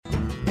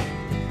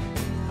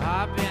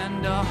I've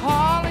been to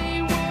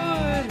Hollywood,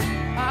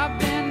 I've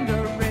been to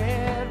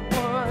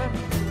Redwood,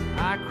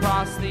 I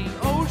crossed the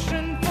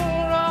ocean for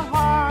a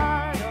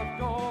heart of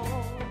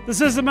gold.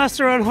 This is the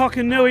muster on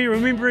Hokanui,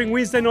 remembering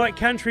Wednesday Night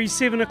Country,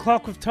 7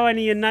 o'clock with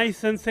Tiny and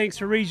Nathan. Thanks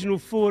to Regional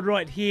Ford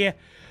right here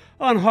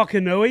on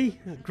Hokanui.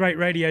 A great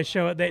radio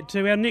show at that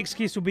too. Our next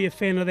guest will be a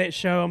fan of that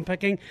show I'm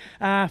picking.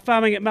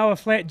 Farming at Moa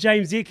Flat,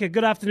 James Edgar.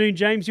 Good afternoon,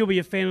 James. You'll be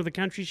a fan of the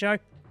country show.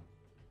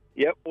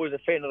 Yep, always a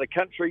fan of the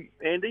country,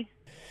 Andy.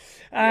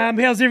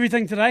 How's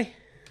everything today?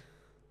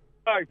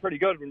 Oh, pretty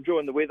good. I'm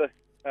enjoying the weather.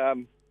 I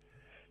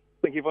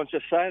think everyone's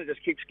just saying it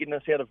just keeps getting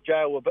us out of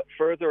jail a bit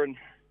further, and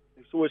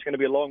it's always going to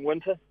be a long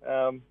winter.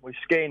 We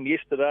scanned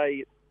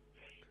yesterday,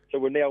 so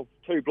we're now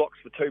 2 blocks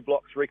for 2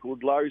 blocks,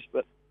 record lows,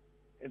 but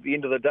at the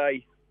end of the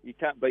day, you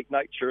can't beat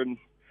nature, and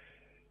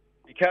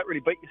you can't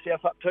really beat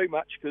yourself up too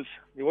much because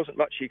there wasn't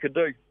much you could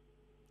do.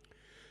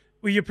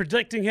 Were you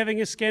predicting having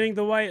a scanning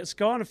the way it's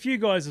gone? A few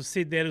guys have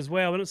said that as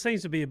well, and it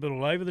seems to be a bit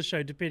all over the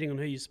show, depending on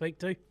who you speak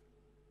to.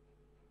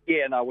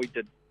 Yeah, no, we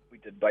did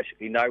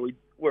basically know.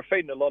 We're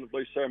feeding a lot of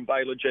lucerne,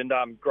 baleage,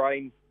 and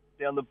grain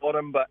down the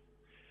bottom, but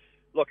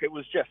look, it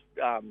was just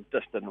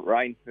didn't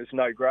rain. There's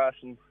no grass,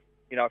 and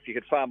if you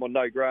could farm on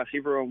no grass,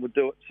 everyone would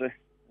do it. So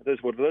it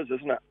is what it is,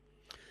 isn't it?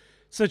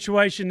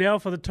 Situation now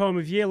for the time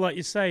of year, like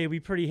you say, you'll be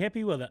pretty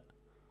happy with it.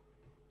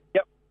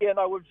 Yep. Yeah,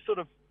 no, we've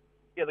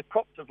the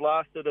crops have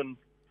lasted, and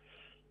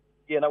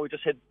we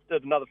just did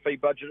another feed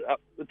budget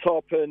up the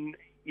top, and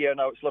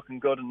it's looking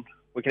good, and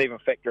we can even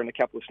factor in a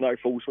couple of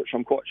snowfalls, which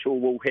I'm quite sure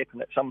will happen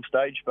at some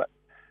stage. But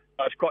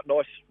it's quite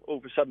nice all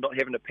of a sudden not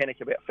having to panic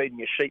about feeding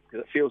your sheep,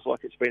 because it feels like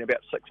it's been about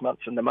 6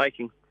 months in the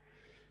making.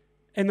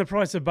 And the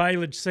price of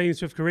baleage seems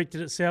to have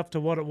corrected itself to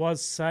what it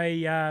was,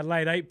 say,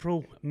 late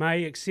April,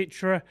 May,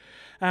 etc.,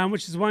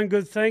 which is one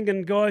good thing.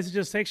 And guys are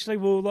just actually,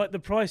 like the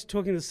price,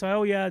 talking to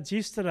sale yards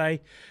yesterday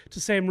to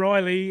Sam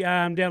Riley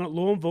down at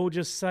Lawnville,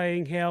 just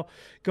saying how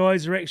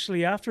guys are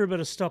actually after a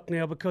bit of stock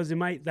now because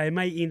they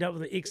may end up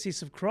with an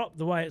excess of crop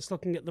the way it's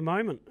looking at the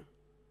moment.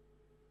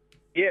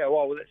 Yeah,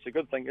 well, that's a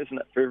good thing, isn't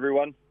it, for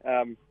everyone?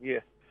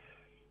 Maybe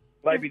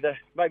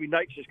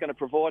nature's going to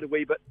provide a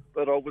wee bit,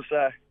 but I was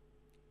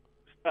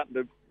starting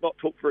to not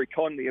talk very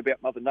kindly about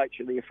Mother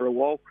Nature there for a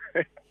while.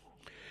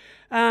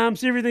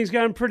 So everything's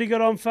going pretty good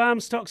on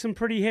farm, stock's in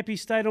pretty happy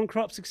state on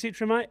crops,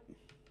 etc., mate?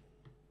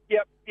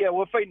 Yep, yeah,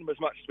 we're feeding them as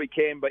much as we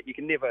can, but you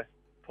can never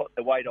put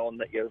the weight on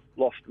that you've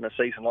lost in a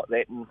season like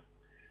that. And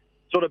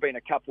sort of been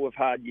a couple of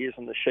hard years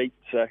on the sheep,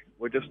 so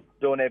we're just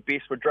doing our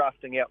best. We're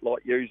drafting out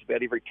light ewes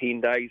about every 10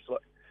 days.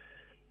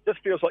 Just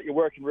feels like you're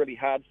working really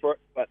hard for it,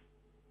 but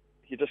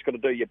you just got to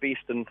do your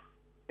best and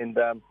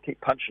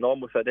keep punching on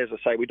with it. As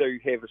I say, we do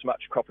have as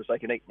much crop as they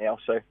can eat now,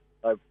 so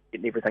they're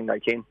getting everything they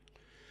can.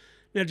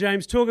 Now,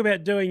 James, talk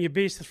about doing your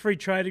best. The free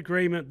trade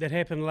agreement that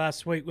happened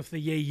last week with the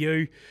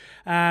EU,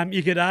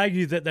 you could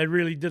argue that they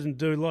really didn't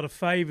do a lot of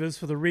favours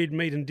for the red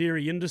meat and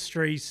dairy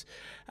industries,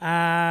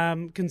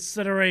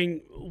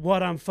 considering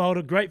what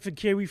unfolded. Great for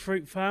kiwi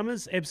fruit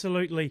farmers,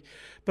 absolutely,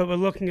 but we're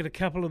looking at a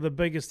couple of the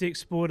biggest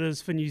exporters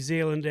for New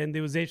Zealand, and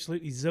there was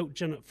absolutely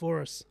zilch in it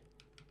for us.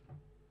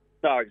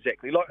 No,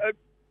 exactly.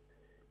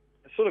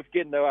 Sort of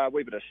getting a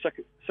wee bit of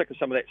sick of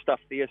some of that stuff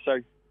there. So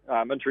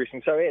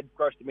interesting. So our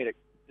gross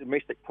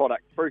domestic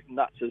product, fruit and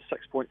nuts, is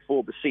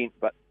 6.4%,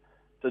 but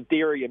the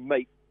dairy and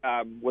meat,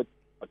 with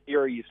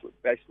dairy is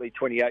basically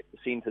 28%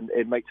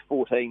 and meat's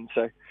 14%.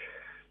 So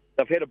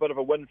they've had a bit of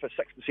a win for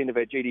 6% of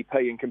our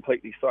GDP and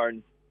completely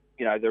thrown,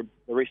 the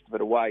rest of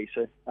it away.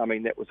 So I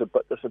mean that was a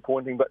bit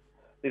disappointing. But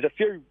there's a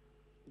few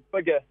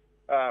bigger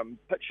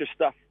picture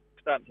stuff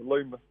starting to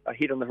loom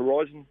ahead on the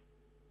horizon.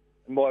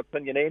 In my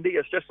opinion, Andy,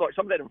 it's just like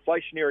some of that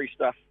inflationary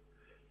stuff.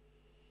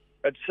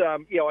 It's I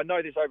know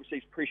there's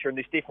overseas pressure and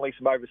there's definitely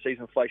some overseas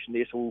inflation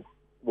there, so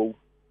we'll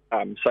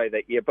say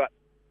that, yeah. But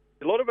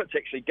a lot of it's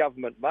actually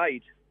government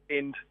made,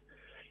 and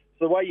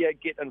the way you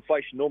get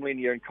inflation normally in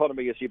your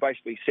economy is you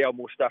basically sell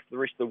more stuff to the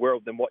rest of the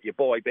world than what you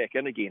buy back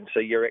in again, so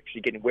you're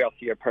actually getting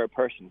wealthier per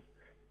person.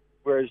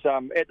 Whereas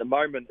at the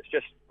moment, it's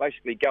just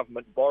basically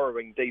government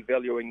borrowing,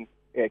 devaluing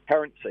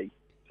currency.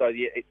 So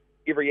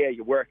every year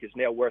your work is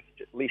now worth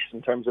less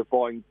in terms of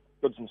buying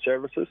goods and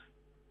services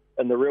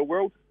in the real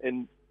world,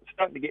 and it's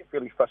starting to get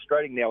fairly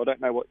frustrating now. I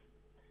don't know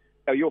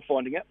how you're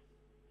finding it.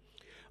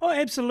 Oh,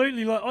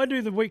 absolutely. Like I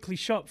do the weekly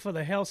shop for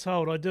the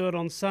household. I do it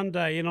on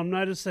Sunday, and I'm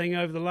noticing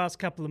over the last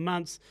couple of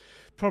months,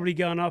 probably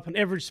going up an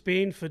average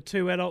spend for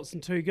 2 adults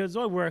and 2 kids.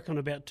 I work on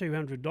about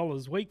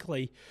 $200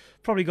 weekly,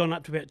 probably gone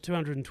up to about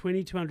 $220,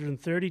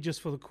 $230 just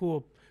for the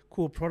core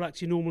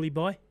products you normally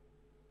buy.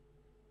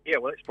 Yeah,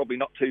 well, that's probably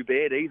not too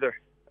bad either.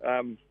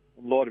 In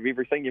light of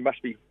everything, you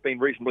must be being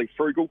reasonably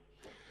frugal.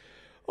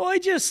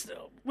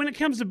 When it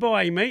comes to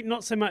buying meat,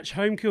 not so much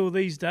home cool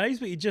these days,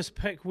 but you just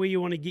pick where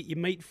you want to get your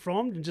meat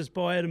from and just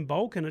buy it in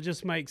bulk, and it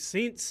just makes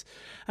sense.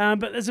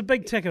 But there's a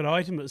big ticket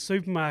item at the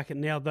supermarket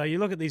now, though. You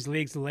look at these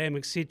legs of lamb,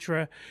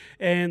 etc.,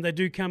 and they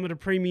do come at a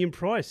premium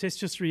price. That's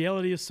just the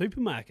reality of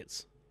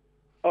supermarkets.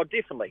 Oh,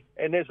 definitely.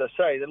 And as I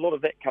say, a lot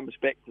of that comes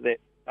back to that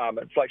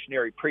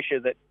inflationary pressure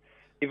that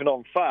even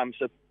on farms,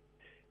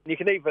 You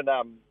can even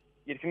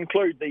you can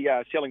include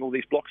the selling all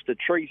these blocks to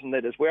trees and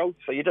that as well.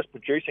 So you're just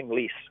producing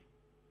less,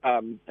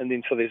 and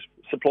then so there's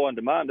supply and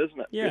demand, isn't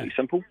it? Yeah. Really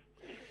simple.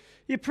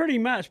 Yeah, pretty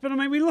much. But I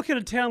mean, we look at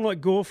a town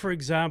like Gore, for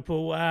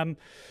example. I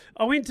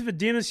went to the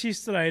dentist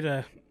yesterday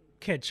to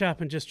catch up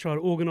and just try to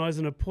organise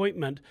an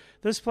appointment.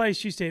 This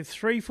place used to have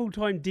 3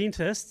 full-time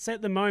dentists.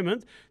 At the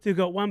moment, they've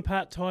got 1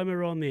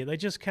 part-timer on there. They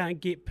just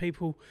can't get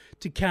people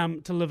to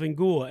come to live in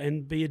Gore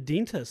and be a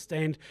dentist.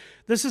 And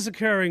this is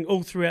occurring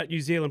all throughout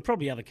New Zealand,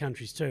 probably other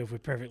countries too, if we're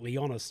perfectly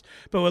honest.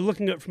 But we're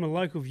looking at it from a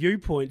local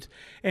viewpoint.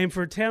 And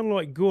for a town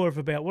like Gore of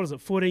about,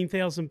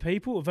 14,000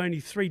 people, of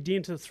only 3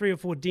 or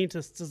 4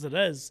 dentists as it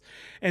is,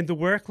 and the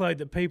workload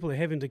that people are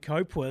having to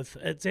cope with,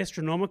 it's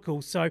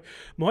astronomical. So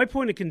my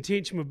point of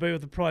contention would be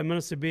with the Prime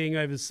Minister being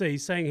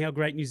overseas, saying how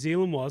great New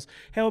Zealand was.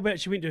 How about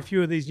she went to a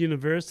few of these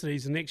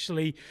universities and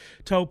actually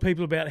told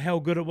people about how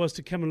good it was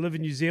to come and live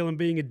in New Zealand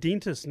being a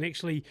dentist, and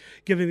actually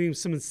giving them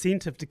some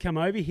incentive to come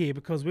over here,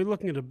 because we're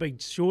looking at a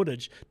big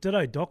shortage.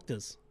 Ditto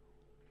doctors.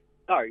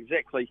 No,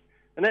 exactly.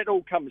 And that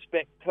all comes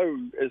back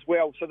too as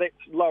well. So that's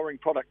lowering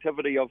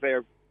productivity of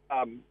our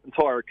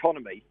entire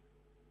economy.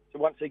 So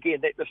once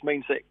again, that just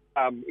means that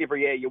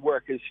every hour you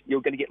work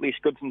you're going to get less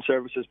goods and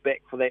services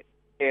back for that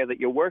hour that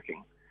you're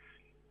working.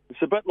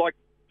 It's a bit like,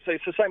 so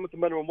it's the same with the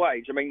minimum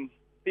wage. I mean,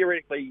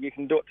 theoretically, you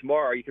can do it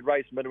tomorrow. You could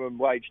raise the minimum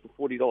wage to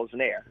 $40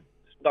 an hour.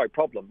 It's no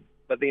problem.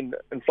 But then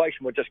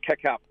inflation would just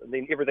kick up, and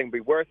then everything would be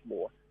worth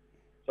more.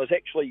 So it's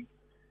actually,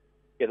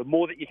 the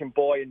more that you can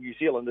buy in New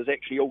Zealand is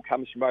actually all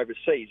comes from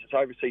overseas. It's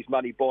overseas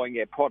money buying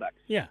our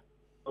products. Yeah.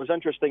 It was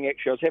interesting,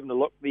 actually. I was having a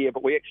look there,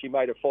 but we actually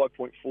made a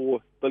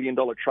 $5.4 billion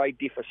trade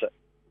deficit,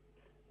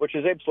 which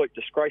is absolutely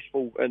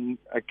disgraceful in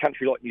a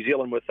country like New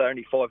Zealand with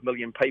only 5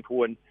 million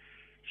people and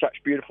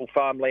such beautiful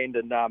farmland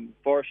and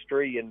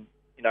forestry and,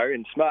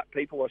 and smart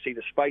people. I see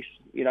the space,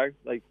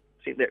 they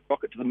sent that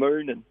rocket to the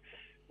moon, and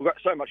we've got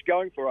so much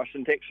going for us,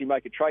 and to actually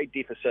make a trade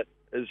deficit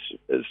is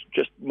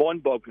just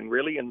mind-boggling,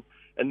 really, and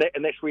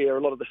that's where a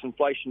lot of this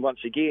inflation, once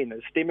again,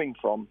 is stemming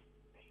from.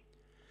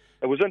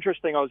 It was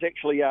interesting. I was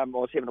actually I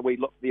was having a wee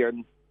look there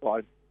in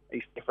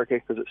East Africa,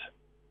 because it's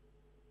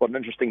quite an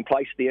interesting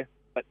place there.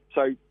 But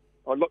so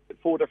I looked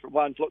at 4 different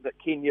ones, looked at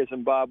Kenya,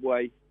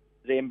 Zimbabwe,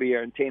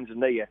 Zambia and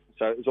Tanzania.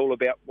 So it was all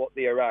about what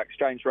their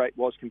exchange rate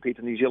was compared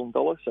to New Zealand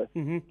dollar. So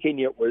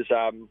Kenya was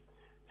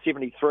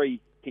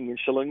 73 Kenyan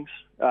shillings.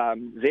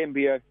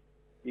 Zambia,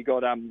 you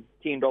got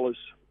 $10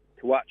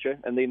 kwacha,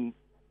 and then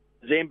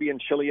Zambian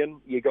Chilean,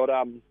 you got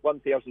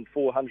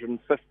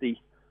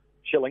 1,450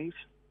 shillings.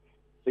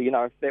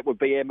 So, that would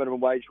be our minimum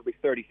wage, would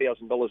be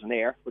 $30,000 an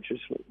hour, which is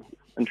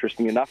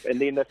interesting enough.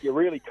 And then if you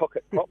really cook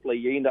it properly,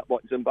 you end up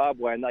like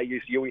Zimbabwe, and they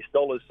use US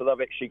dollars, so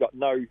they've actually got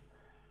no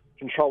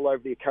control over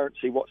their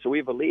currency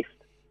whatsoever left.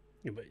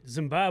 Yeah, but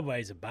Zimbabwe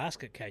is a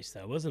basket case,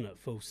 though, isn't it?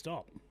 Full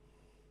stop.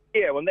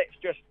 Yeah, well, and that's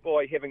just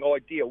by having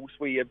ideals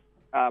where you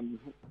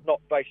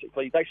not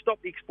basically... They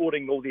stopped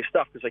exporting all their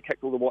stuff because they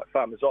kicked all the white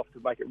farmers off, to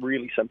make it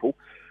really simple.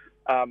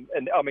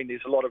 And, I mean,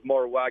 there's a lot of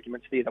moral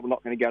arguments there that we're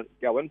not going to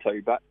go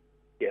into, but,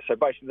 yeah, so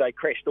basically they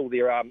crashed all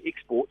their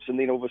exports, and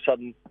then all of a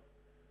sudden,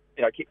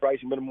 kept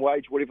raising minimum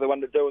wage, whatever they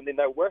wanted to do, and then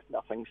they were worth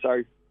nothing.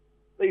 So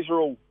these are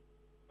all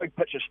big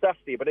picture stuff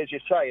there, but as you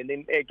say, and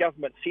then our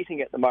government setting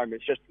at the moment,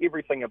 it's just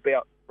everything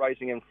about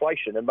raising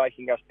inflation and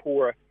making us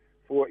poorer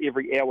for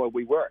every hour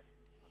we work.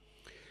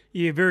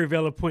 Yeah, very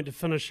valid point to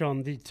finish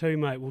on the too,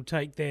 mate. We'll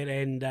take that.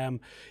 And,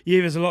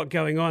 there's a lot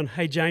going on.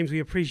 Hey, James, we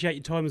appreciate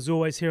your time as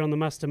always here on The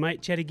Muster,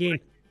 mate. Chat again.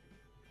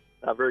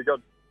 Very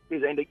good.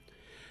 Here's Andy.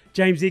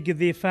 James Edgar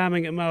there,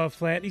 farming at Moa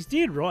Flat. He's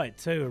dead right,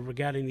 too,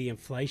 regarding the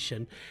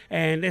inflation.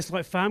 And that's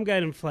like farm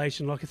gate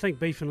inflation. Like, I think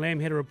Beef and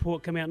Lamb had a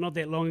report come out not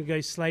that long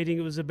ago slating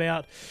it was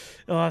about,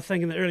 I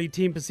think in the early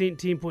 10%,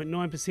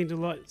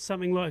 10.9%, or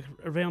something like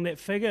around that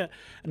figure.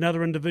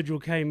 Another individual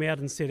came out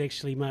and said,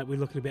 actually, mate, we're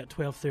looking at about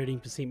 12,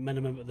 13%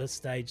 minimum at this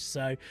stage.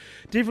 So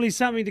definitely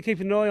something to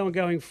keep an eye on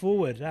going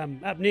forward.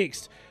 Up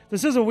next,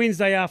 this is a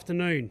Wednesday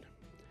afternoon.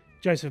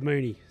 Joseph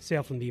Mooney,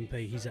 Southland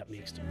MP, he's up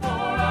next.